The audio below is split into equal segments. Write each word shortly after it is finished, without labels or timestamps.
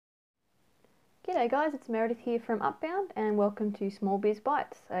G'day guys, it's Meredith here from Upbound and welcome to Small Biz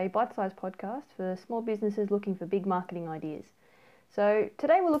Bites, a bite-sized podcast for small businesses looking for big marketing ideas. So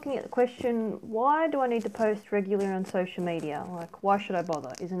today we're looking at the question, why do I need to post regularly on social media? Like, why should I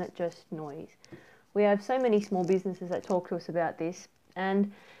bother? Isn't it just noise? We have so many small businesses that talk to us about this,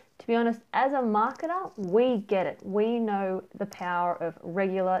 and to be honest, as a marketer, we get it. We know the power of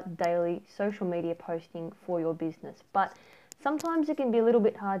regular, daily social media posting for your business, but sometimes it can be a little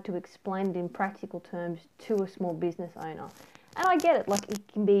bit hard to explain it in practical terms to a small business owner. And I get it, like it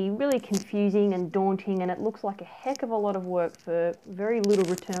can be really confusing and daunting and it looks like a heck of a lot of work for very little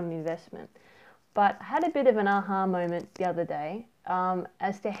return on investment. But I had a bit of an aha moment the other day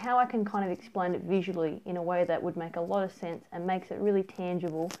as to how I can kind of explain it visually in a way that would make a lot of sense and makes it really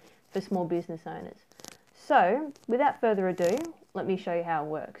tangible for small business owners. So without further ado, let me show you how it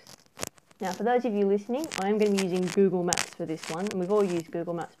works. Now, for those of you listening, I am going to be using Google Maps for this one, and we've all used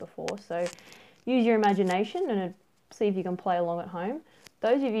Google Maps before, so use your imagination and see if you can play along at home.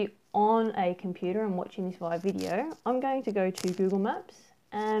 Those of you on a computer and watching this via video, I'm going to go to Google Maps,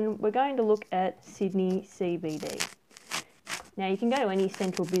 and we're going to look at Sydney CBD. Now, you can go to any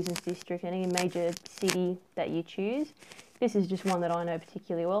central business district, any major city that you choose. This is just one that I know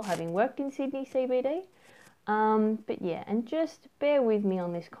particularly well, having worked in Sydney CBD. But yeah, and just bear with me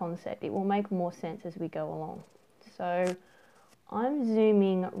on this concept. It will make more sense as we go along. So I'm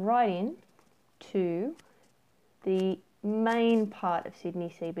zooming right in to the main part of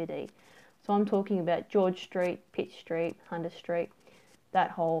Sydney CBD. So I'm talking about George Street, Pitt Street, Hunter Street,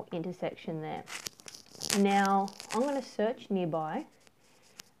 that whole intersection there. Now I'm going to search nearby.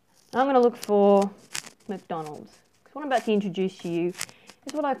 I'm going to look for McDonald's. Because what I'm about to introduce to you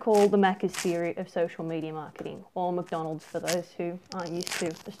is what I call the Macca's theory of social media marketing, or McDonald's for those who aren't used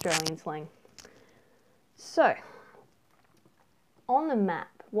to Australian slang. So, on the map,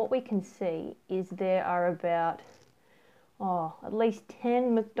 what we can see is there are about, at least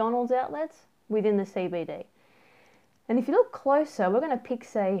 10 McDonald's outlets within the CBD. And if you look closer, we're going to pick,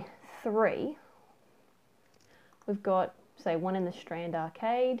 say, 3. We've got, say, one in the Strand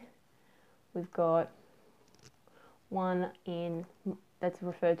Arcade. We've got one in that's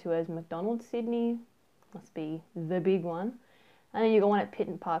referred to as McDonald's Sydney, must be the big one. And then you've got one at Pitt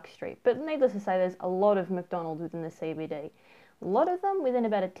and Park Street. But needless to say, there's a lot of McDonald's within the CBD. A lot of them within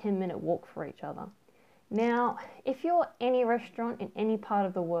about a 10-minute walk for each other. Now, if you're any restaurant in any part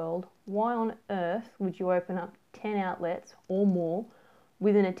of the world, why on earth would you open up 10 outlets or more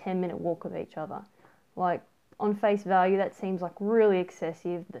within a 10-minute walk of each other? Like, on face value, that seems like really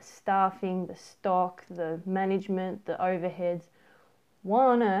excessive. The staffing, the stock, the management, the overheads. Why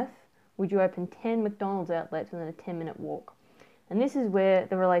on earth would you open 10 McDonald's outlets within a 10-minute walk? And this is where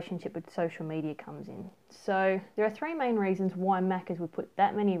the relationship with social media comes in. So there are 3 main reasons why Macca's would put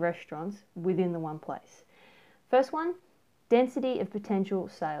that many restaurants within the one place. First one, density of potential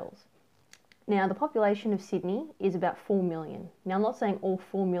sales. Now, the population of Sydney is about 4 million. Now, I'm not saying all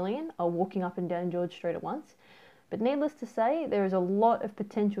 4 million are walking up and down George Street at once, but needless to say, there is a lot of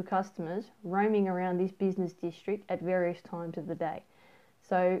potential customers roaming around this business district at various times of the day.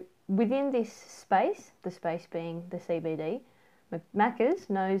 So within this space, the space being the CBD, Macca's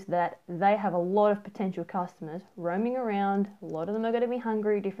knows that they have a lot of potential customers roaming around. A lot of them are going to be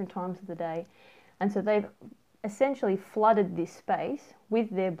hungry at different times of the day. And so they've essentially flooded this space with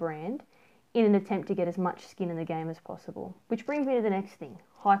their brand in an attempt to get as much skin in the game as possible. Which brings me to the next thing,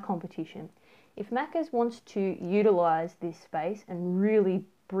 high competition. If Macca's wants to utilise this space and really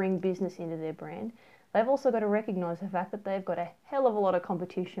bring business into their brand, they've also got to recognise the fact that they've got a hell of a lot of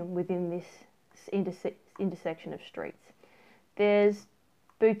competition within this intersection of streets. There's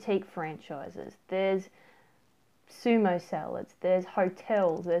boutique franchises, there's sumo salads, there's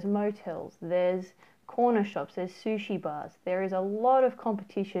hotels, there's motels, there's corner shops, there's sushi bars. There is a lot of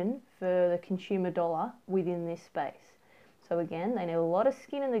competition for the consumer dollar within this space. So again, they need a lot of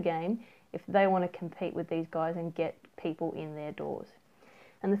skin in the game if they want to compete with these guys and get people in their doors.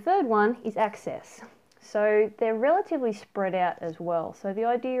 And the third one is access. So they're relatively spread out as well. So the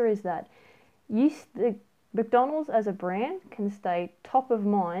idea is that the McDonald's as a brand can stay top of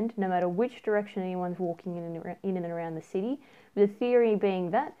mind no matter which direction anyone's walking in and around the city. The theory being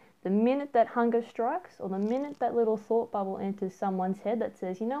that the minute that hunger strikes, or the minute that little thought bubble enters someone's head that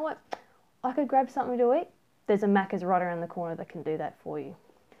says, you know what, I could grab something to eat, there's a Macca's right around the corner that can do that for you.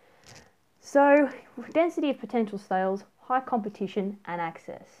 So, density of potential sales, high competition and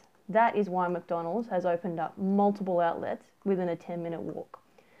access. That is why McDonald's has opened up multiple outlets within a 10-minute walk.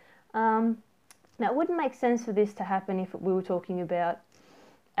 Now, it wouldn't make sense for this to happen if we were talking about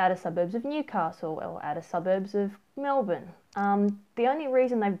outer suburbs of Newcastle or outer suburbs of Melbourne. The only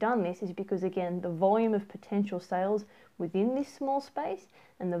reason they've done this is because, again, the volume of potential sales within this small space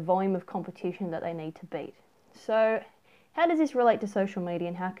and the volume of competition that they need to beat. So how does this relate to social media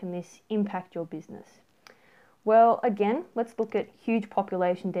and how can this impact your business? Well, again, let's look at huge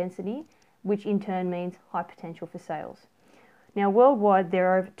population density, which in turn means high potential for sales. Now, worldwide, there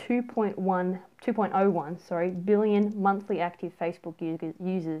are over 2.01 billion monthly active Facebook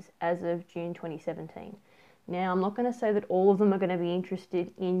users as of June 2017. Now, I'm not going to say that all of them are going to be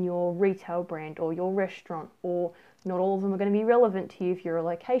interested in your retail brand or your restaurant, or not all of them are going to be relevant to you if you're a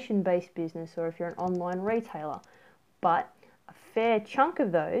location-based business or if you're an online retailer, but a fair chunk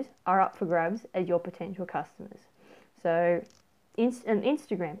of those are up for grabs as your potential customers. So,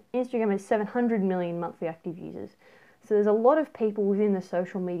 Instagram has 700 million monthly active users. So there's a lot of people within the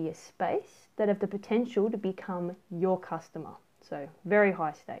social media space that have the potential to become your customer. So very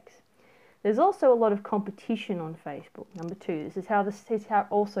high stakes. There's also a lot of competition on Facebook. Number two, this is how it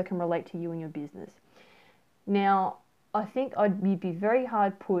also can relate to you and your business. Now, I think you'd be very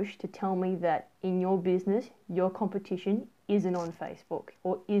hard pushed to tell me that in your business, your competition isn't on Facebook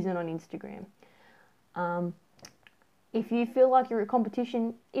or isn't on Instagram. If you feel like you're a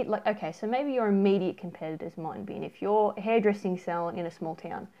competition, so maybe your immediate competitors might be. And if you're a hairdressing salon in a small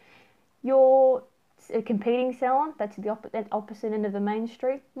town, your competing salon that's the opposite end of the main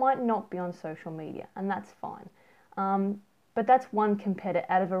street might not be on social media, and that's fine. But that's one competitor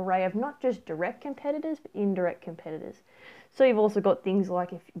out of an array of not just direct competitors, but indirect competitors. So you've also got things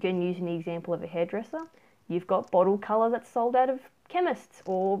like, if again using the example of a hairdresser, you've got bottle colour that's sold out of chemists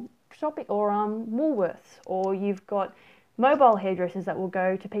or shopping or Woolworths, or you've got mobile hairdressers that will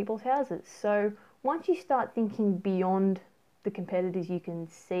go to people's houses. So once you start thinking beyond the competitors you can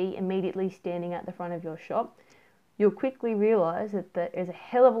see immediately standing at the front of your shop, you'll quickly realise that there is a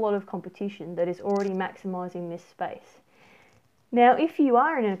hell of a lot of competition that is already maximising this space. Now, if you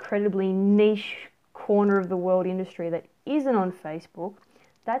are in an incredibly niche corner of the world industry that isn't on Facebook,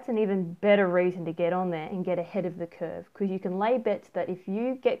 that's an even better reason to get on there and get ahead of the curve, because you can lay bets that if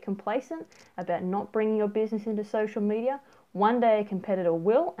you get complacent about not bringing your business into social media, one day a competitor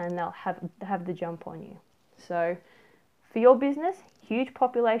will, and they'll have the jump on you. So for your business, huge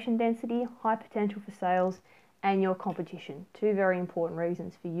population density, high potential for sales, and your competition. Two very important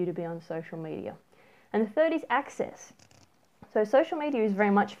reasons for you to be on social media. And the third is access. So social media is very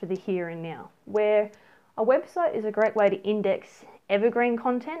much for the here and now, where a website is a great way to index evergreen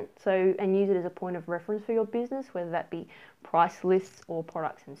content, and use it as a point of reference for your business, whether that be price lists or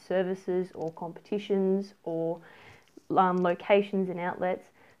products and services or competitions or locations and outlets.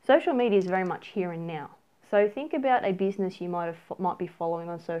 Social media is very much here and now. So think about a business you might be following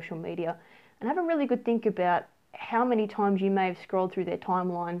on social media and have a really good think about how many times you may have scrolled through their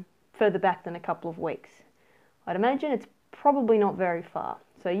timeline further back than a couple of weeks. I'd imagine it's probably not very far.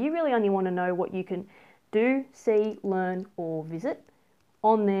 So you really only want to know what you can do, see, learn, or visit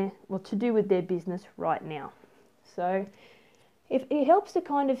on there, to do with their business right now. So if it helps to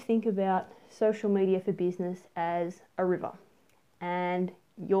kind of think about social media for business as a river, and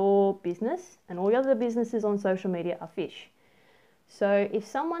your business and all the other businesses on social media are fish. So if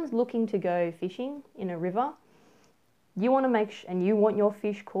someone's looking to go fishing in a river, you want to and you want your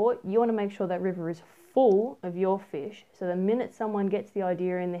fish caught, you want to make sure that river is full of your fish. So the minute someone gets the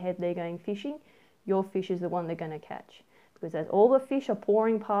idea in their head they're going fishing, your fish is the one they're going to catch. Because as all the fish are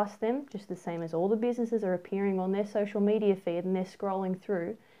pouring past them, just the same as all the businesses are appearing on their social media feed and they're scrolling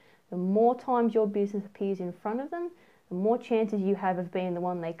through, the more times your business appears in front of them, the more chances you have of being the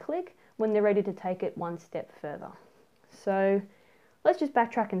one they click when they're ready to take it one step further. So let's just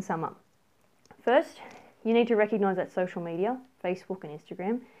backtrack and sum up. First, you need to recognise that social media, Facebook and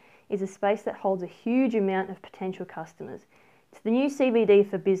Instagram, is a space that holds a huge amount of potential customers. It's the new CBD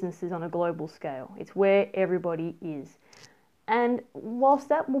for businesses on a global scale. It's where everybody is. And whilst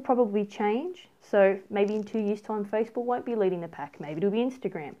that will probably change, so maybe in 2 years' time Facebook won't be leading the pack, maybe it'll be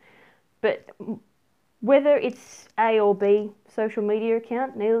Instagram. But whether it's A or B social media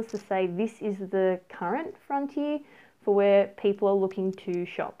account, needless to say, this is the current frontier for where people are looking to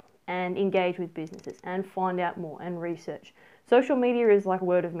shop and engage with businesses and find out more and research. Social media is like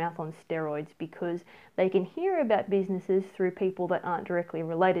word of mouth on steroids because they can hear about businesses through people that aren't directly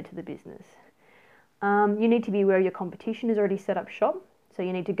related to the business. You need to be aware your competition has already set up shop, so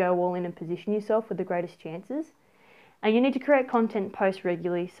you need to go all in and position yourself with the greatest chances. And you need to create content and post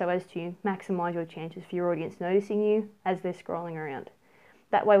regularly so as to maximise your chances for your audience noticing you as they're scrolling around.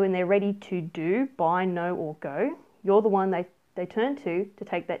 That way when they're ready to do, buy, know or go, you're the one they turn to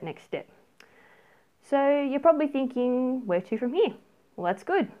take that next step. So you're probably thinking, where to from here? Well, that's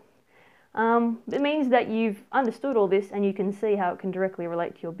good. It means that you've understood all this and you can see how it can directly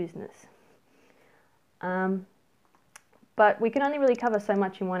relate to your business. But we can only really cover so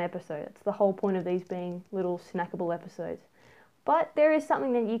much in one episode. It's the whole point of these being little snackable episodes. But there is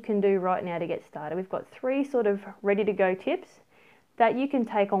something that you can do right now to get started. We've got 3 sort of ready to go tips that you can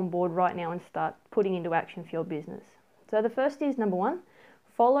take on board right now and start putting into action for your business. So the first is, number 1,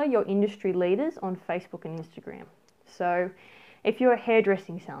 follow your industry leaders on Facebook and Instagram. So if you're a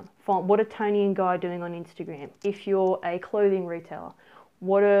hairdressing salon, what are Tony and Guy doing on Instagram? If you're a clothing retailer,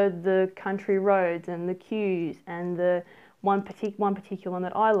 what are the Country Roads and the Q's, and the one particular one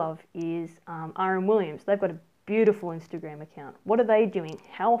that I love is R.M. Williams. They've got a beautiful Instagram account. What are they doing?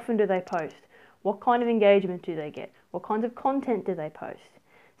 How often do they post? What kind of engagement do they get? What kinds of content do they post?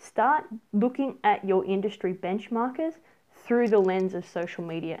 Start looking at your industry benchmarkers through the lens of social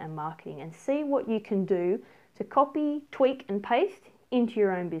media and marketing, and see what you can do to copy, tweak and paste into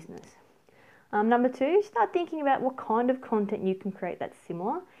your own business. Number 2, start thinking about what kind of content you can create that's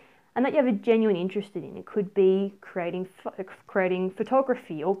similar and that you have a genuine interest in. It could be creating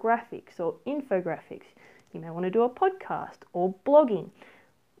photography or graphics or infographics. You may want to do a podcast or blogging.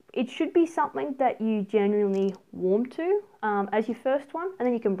 It should be something that you genuinely warm to as your first one, and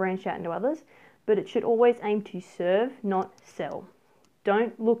then you can branch out into others, but it should always aim to serve, not sell.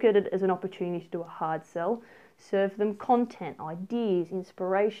 Don't look at it as an opportunity to do a hard sell. Serve them content, ideas,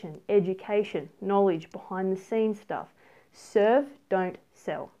 inspiration, education, knowledge, behind the scenes stuff. Serve, don't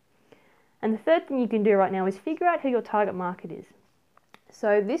sell. And the third thing you can do right now is figure out who your target market is.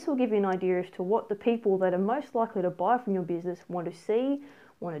 So this will give you an idea as to what the people that are most likely to buy from your business want to see,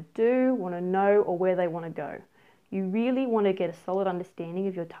 want to do, want to know, or where they want to go. You really want to get a solid understanding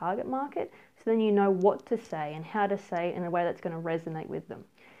of your target market, so then you know what to say and how to say it in a way that's going to resonate with them.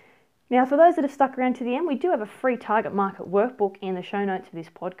 Now, for those that have stuck around to the end, we do have a free target market workbook in the show notes for this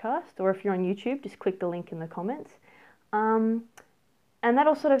podcast, or if you're on YouTube, just click the link in the comments. And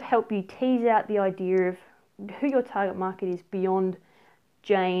that'll sort of help you tease out the idea of who your target market is beyond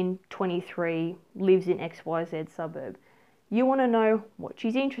Jane, 23, lives in XYZ suburb. You want to know what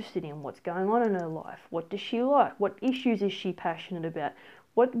she's interested in, what's going on in her life, what does she like, what issues is she passionate about,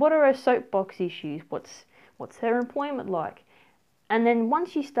 what are her soapbox issues, what's her employment like. And then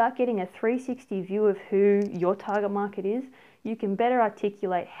once you start getting a 360 view of who your target market is, you can better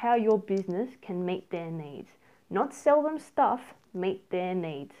articulate how your business can meet their needs. Not sell them stuff, meet their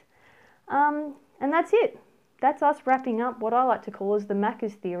needs. And that's it. That's us wrapping up what I like to call as the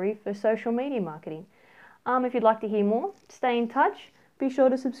Macca's theory for social media marketing. If you'd like to hear more, stay in touch, be sure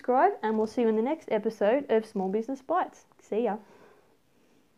to subscribe, and we'll see you in the next episode of Small Business Bites. See ya.